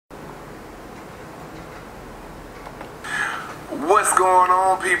What's going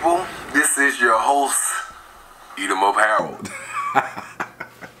on, people? This is your host, Eat 'em Up Harold.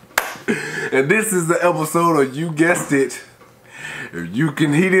 And this is the episode of You Guessed It. If you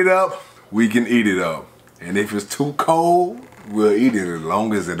can heat it up, we can eat it up. And if it's too cold, we'll eat it as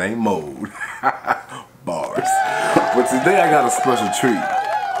long as it ain't mold. Bars. But today I got a special treat.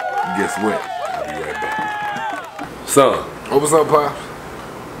 Guess what? I'll be right back. Son, what's up, Pop?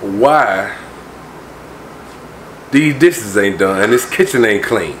 Why these dishes ain't done and this kitchen ain't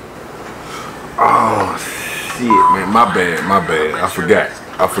clean? Oh shit, man, my bad. I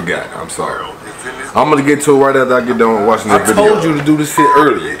forgot. I'm sorry. I'm gonna get to it right after I get done watching this video. I told you to do this shit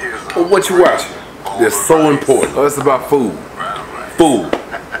earlier. But what you watching? It's so important. Oh, it's about food. Food.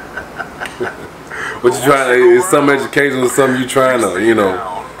 What you trying to, is some education or something you trying to,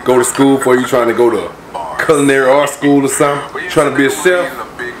 go to school for? You trying to go to culinary art school or something? You trying to be a chef?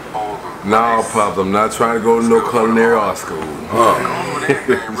 No, Pop, I'm not trying to go to no culinary art school.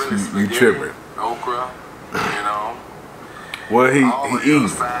 You tripping. Well, he eating.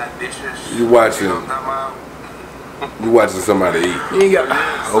 You watching somebody eat. You ain't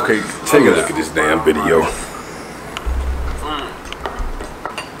got, okay, take a look at this damn video.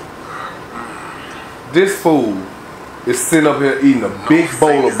 This fool is sitting up here eating a big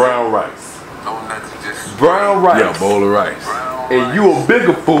bowl of brown rice. Brown rice. Yeah, bowl of rice. And you a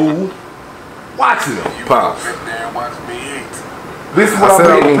bigger fool watching them. Pops. This is what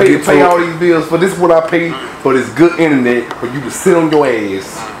I pay all these bills for. This is what I pay for this good internet for you to sit on your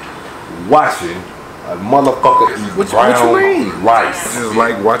ass watching a motherfucker eat brown rice. This is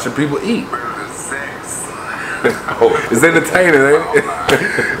like watching people eat. Oh, it's entertaining, ain't it?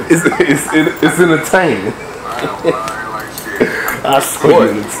 It's entertaining. I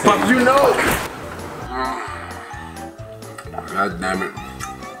swear. Pop, you know. God damn it.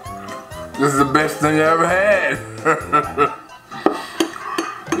 This is the best thing I ever had.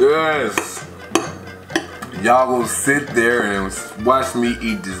 Yes. Y'all gonna sit there and watch me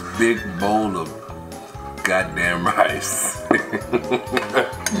eat this big bowl of goddamn rice.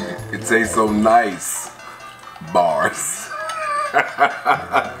 It tastes so nice. Bars.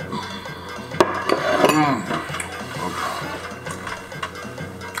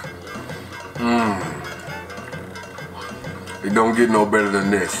 It don't get no better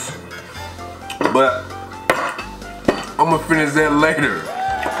than this. But I'm gonna finish that later.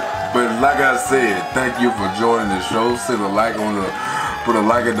 But like I said, thank you for joining the show. Put a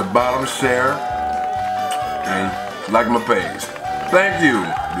like at the bottom, share, and like my page. Thank you.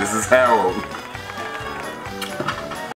 This is Harold.